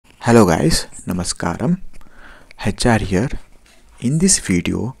Hello guys, Namaskaram. HR here. In this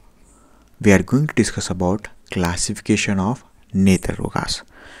video, we are going to discuss about classification of Netra Rogas.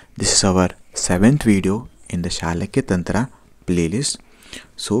 This is our 7th video in the Shalakyatantra playlist.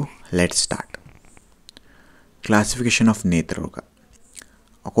 So let's start. Classification of Netra Roga.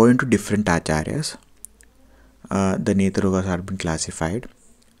 According to different acharyas, the Netra Rogas are being classified.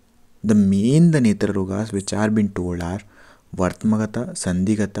 The Netra Rogas which are being told are Vartmagata,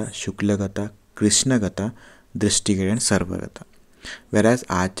 Sandhigata, Shuklagata, Krishnagata, Drishtigata and Sarvagata. Whereas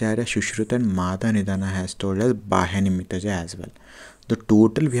Acharya Shushruta and Madha Nidana has told us Bahyanimitaja as well. The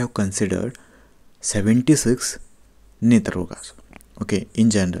total we have considered 76 Netra Rogas. Okay, in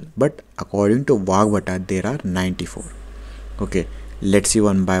general. But according to Vagbhata, there are 94. Okay, let's see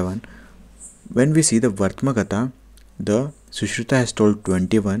one by one. When we see the Vartmagata, the Sushruta has told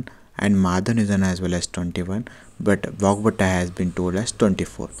 21 and Madha Nidana as well as 21, but Vagbhata has been told as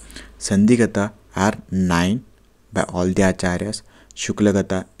 24. Sandhigata are 9 by all the acharyas,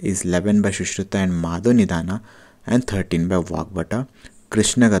 Shuklagata is 11 by Sushruta and Madha Nidana and 13 by Vagbhata.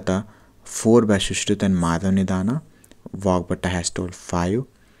 Krishnagata 4 by Sushruta and Madha Nidana, Vagbhata has told 5.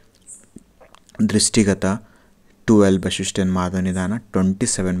 Drishtigata 12 by Sushruta and Madha Nidana,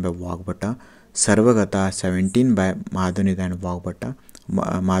 27 by Vagbhata. Sarvagata 17 by Madha Nidana and Vagbhata,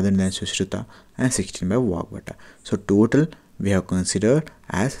 Madha Nidana and Sushruta, and 16 by Vagbhata. So total we have considered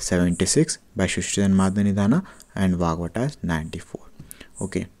as 76 by Sushruta and Madha Nidana and Vagbhata as 94.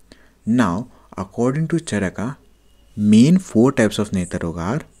 Okay. Now according to Charaka, main 4 types of Netra Roga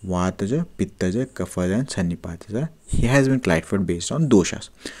are Vataja, Pittaja, Kaphaja and Sannipataja. He has been classified based on doshas.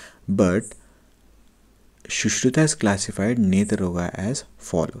 But Sushruta has classified Netra Roga as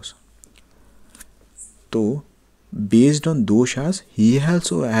follows. So based on doshas, he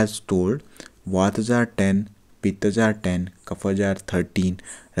also has told Vataja are 10, Pittaja are 10, Kaphaja are 13,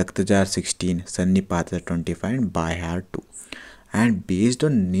 Raktaja are 16, Sannipataja 25 and Bahya are 2. And based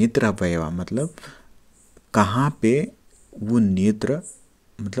on नेत्र अवयव मतलब कहाँ पे वो नेत्र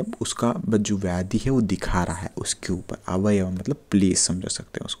मतलब उसका जो व्याधि है वो दिखा रहा है उसके ऊपर, अवयव मतलब प्लेस समझ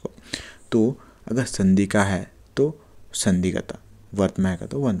सकते हैं उसको. तो अगर संधि का है तो संधिगता, वर्तमान का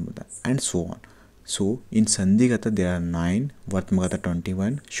तो वर्तमगता and so on. So in Sandhigata there are 9, Vartmagata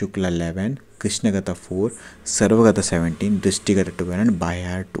 21, Shukla 11, Krishnagata 4, Sarvagata 17, Drishtigata 12 and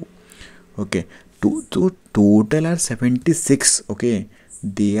Bahya 2. Okay, total are 76. Okay,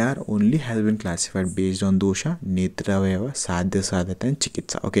 they are only has been classified based on dosha, Netra Avayava, Sadhya Sadhata and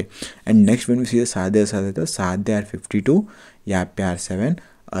Chikitsa. Okay, and next when we see the Sadhya Sadhata, Sadhya are 52, Yapya are 7,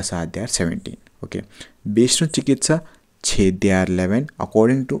 Asadhya are 17. Okay, based on Chikitsa, Chedya are 11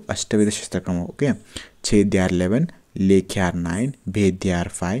 according to Ashtaveda Shastrakrama. Okay, Chedya are 11, Lekhya are 9, Bhedya are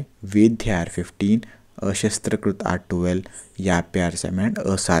 5, Vedya are 15, Ashastrakrut are 12, Yapya are 7 and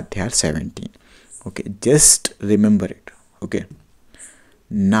Asadhya are 17. Okay, just remember it. Okay,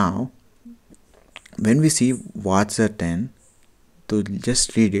 now when we see Vats are 10, so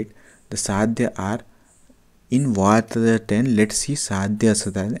just read it. The Sadhya are in Vats are 10. Let's see Sadhya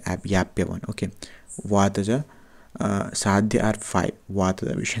Sadhya Yapya 1. Okay, Vataja Sadhya are 5,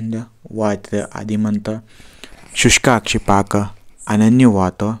 Vataja Vishanda, Vataja Adimanta, Shushka Akshipaka, Ananya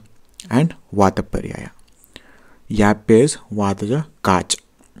Vata and Vata Paryaya. Yapya is Vataja Kach.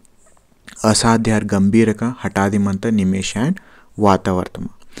 Asadhya are Gambhiraka, Hatadimanta, Nimesha and Vata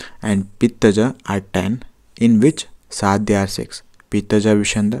Vartama. And Pittaja are 10, in which Sadhya are 6. Pittaja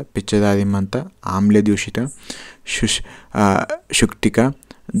Vishanda, Pichadadimanta, Amle Dushita, Shuktika,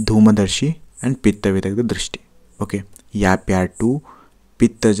 Dhumadarshi and Pitta Vidagda Drishti. Okay, Yapya are 2,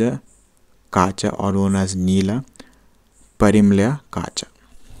 Pittaja Kacha or known as Neela, Parimlaya Kacha.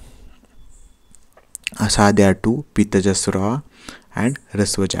 Asadhya are 2, Pittaja Srava and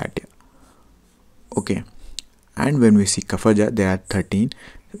Rasvajatya. Okay, and when we see Kaphaja, there are 13,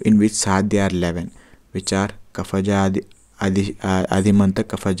 in which Sadhya are 11, which are Kaphaja Adimanta,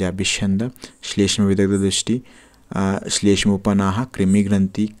 Kaphaja Bishanda, Shleshma Vidagda Drishti, Shleshma Upanaha,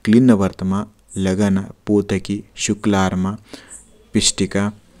 Krimigranti, Klina Vartama, Lagana, Potaki, Shuklarma,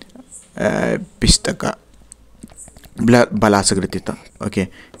 Pishtika, Pistaka, Balasagratita. Okay,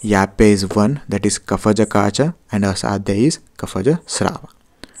 Yapya is 1, that is Kaphaja Kacha, and Asadhya is Kaphaja Srava.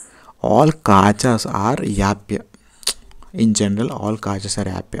 All Kachas are Yapya. In general, all Kachas are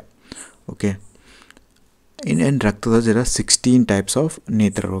Yapya. Okay. In Raktaja, there are 16 types of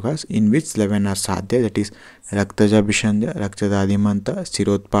Netra Rogas, in which 11 are Sadhya, that is Raktaja Bishandya, Raktaja Adimanta,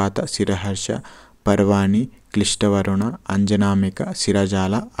 Sirotpata, Siraharsha, Parvani, Klishtavaruna, Anjanamika,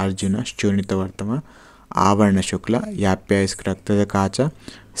 Sirajala, Arjuna, Shunita Vartama, Avarna Shukla, Yapya is Raktaja Kacha,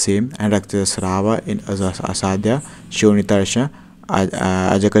 same, and Raktaja Srava in Asadhya, Shunitarsha,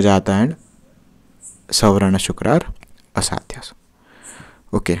 Ajaka Jata and Savarana Shukrar Asadhyas.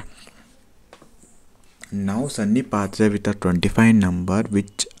 Okay. Now Sannipatra with a 25 number,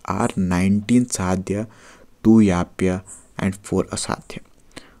 which are 19 Sadhya, 2 Yapya and 4 Asadhya.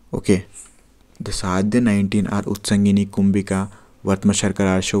 Okay. The Sadhya 19 are Utsangini, Kumbhika, Vartma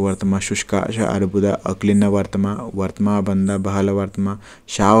Sharkara, Arsho Vartma, Shushka Arbuda, Aklina Vartma, Vartma Banda, Bahala Vartma,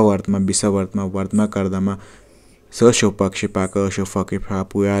 Shava Vartma, Bisa Vartma, Vartma Kardama, Sashopakshipaka, Shofakipha,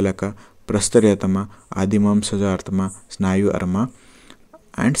 Puyalaka, Prastaryatama, Adimam Sajartama, Snayu Arma,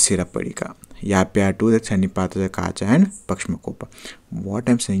 and Sirapadika. Yapya 2, that's Sannipata Kacha and Pakshmakopa. What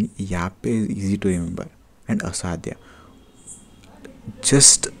I'm saying, Yapya is easy to remember, and Asadhya.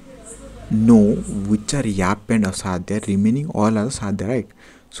 Just know which are Yapya and Asadhya, remaining all are Sadhya, right?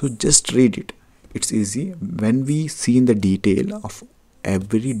 So just read it. It's easy. When we see in the detail of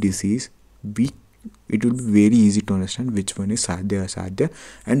every disease, it will be very easy to understand which one is Sadhya, Asadhya,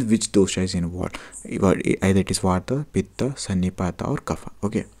 and which dosha is involved. Either it is Vata, Pitta, Sannipata or Kapha.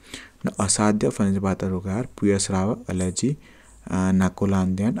 Okay. Now Asadhya, Phanjapata Rogar, Puyasrava, allergy,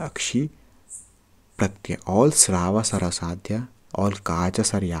 Nakulandyan, Akshi, Pratyaya. All Sravas are Asadhya, all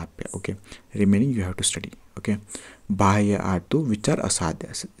Kajas are Yapya. Okay. Remaining you have to study. Okay. Bahya are 2, which are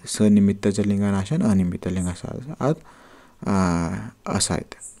Asadhya. Sanimitta Jalinga Nashan, Animitta Linga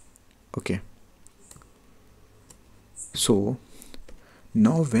Asadhya. Okay. So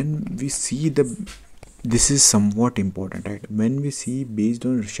now when we see this is somewhat important, right? When we see based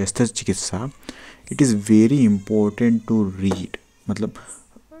on Shastra Chikitsa, it is very important to read. मतलब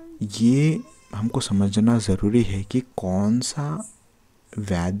ये हमको समझना ज़रूरी है कि कौन सा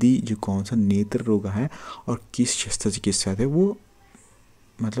व्याधि, जो कौन सा नेत्र रोग है और किस शस्त्र चिकित्सा से वो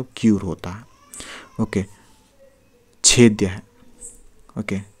मतलब क्यूर होता है. ओके. छेद्य है.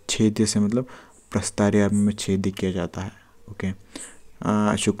 ओके. छेद्य से मतलब प्रस्तार्य में छेद किया जाता है. ओके.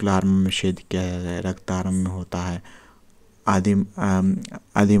 शुक्लार्म में छेद किया जाता है, रक्तार्म में होता है,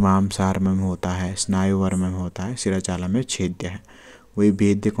 अधिमांसार्म में होता है, स्नायुवर्म में होता है, शिराचाला में छेद्य है. वही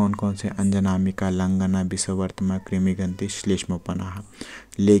भेद्य कौन कौन से? अंजनामिका, लंगना, विषवर्तमा, कृमिगंति, श्लेष्मोपनाह.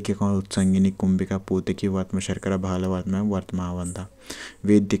 लेके कौन? उत्संगिनी, कुंभिका, पूतकी, वर्तम शर्करा, भाल वर्तमा, वर्तमावंधा.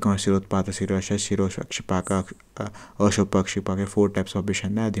 वेद्य कौन? शिरोत्पात, शिरोश, शिरोक्षपाक, अशोपक्षिपाक. 4 types of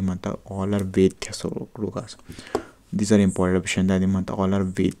Vishanda, Adhimanta, all are Vedyas rogas. These are important. Vishanda, Adhimanta, all are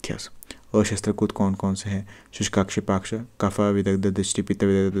Vedyas. अशस्त्रकूट कौन कौन से हैं? शुष्काक्षिपाक्ष, कफ विदग्ध दृष्टि, पित्त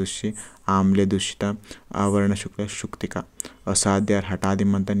विदग्ध दृष्टि, आम्ल दूषिता, आवरण शुक्ल, शुक्तिका. असाध्य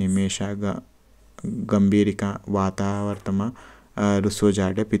हटादिमंत, निमेषा, गंभीरिका, वातावर्तमा,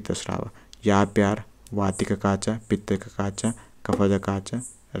 रुसोजाड्य, पित्तस्राव. याप्यार वातिका काचा, पित्त काचा, कफज काचा,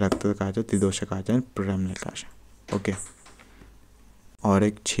 रक्त काचा, त्रिदोष काचा, प्रमल काचा. ओके. और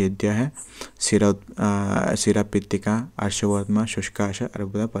एक छेद्य है सिरा पित्तिका, अर्शवर्तमा, शुष्काश,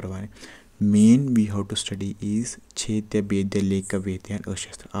 Arbuda, Parwani. Main we have to study is Chedya, Bedya, Leka, Vedya and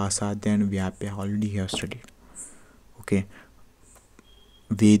Ashastra. Asadhya and Vyapya already have studied. Okay.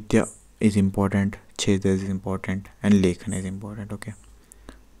 Vedya is important, Chedya is important and Lekana is important. Okay.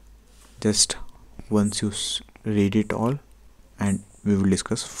 Just once you read it all and we will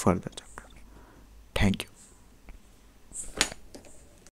discuss further chapter. Thank you.